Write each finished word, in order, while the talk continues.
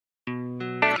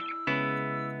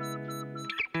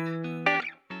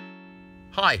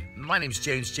Hi, my name's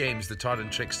James, the Tartan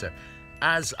Trickster.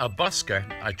 As a busker,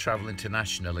 I travel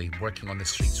internationally, working on the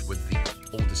streets with the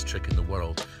oldest trick in the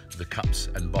world, the cups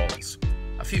and balls.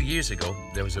 A few years ago,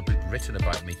 there was a book written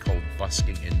about me called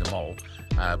Busking in the Mall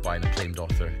by an acclaimed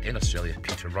author in Australia,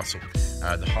 Peter Russell.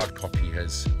 The hard copy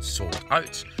has sold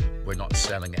out. We're not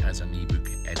selling it as an ebook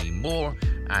anymore,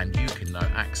 and you can now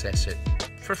access it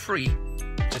for free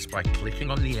just by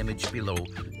clicking on the image below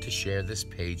to share this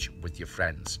page with your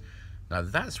friends. Now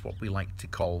that's what we like to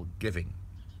call giving.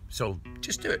 So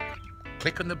just do it.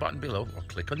 Click on the button below or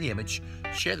click on the image,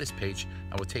 share this page,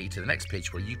 and we'll take you to the next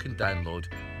page where you can download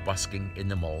Busking in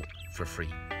the Mall for free.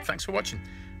 Thanks for watching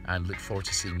and look forward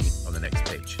to seeing you on the next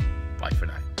page. Bye for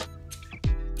now.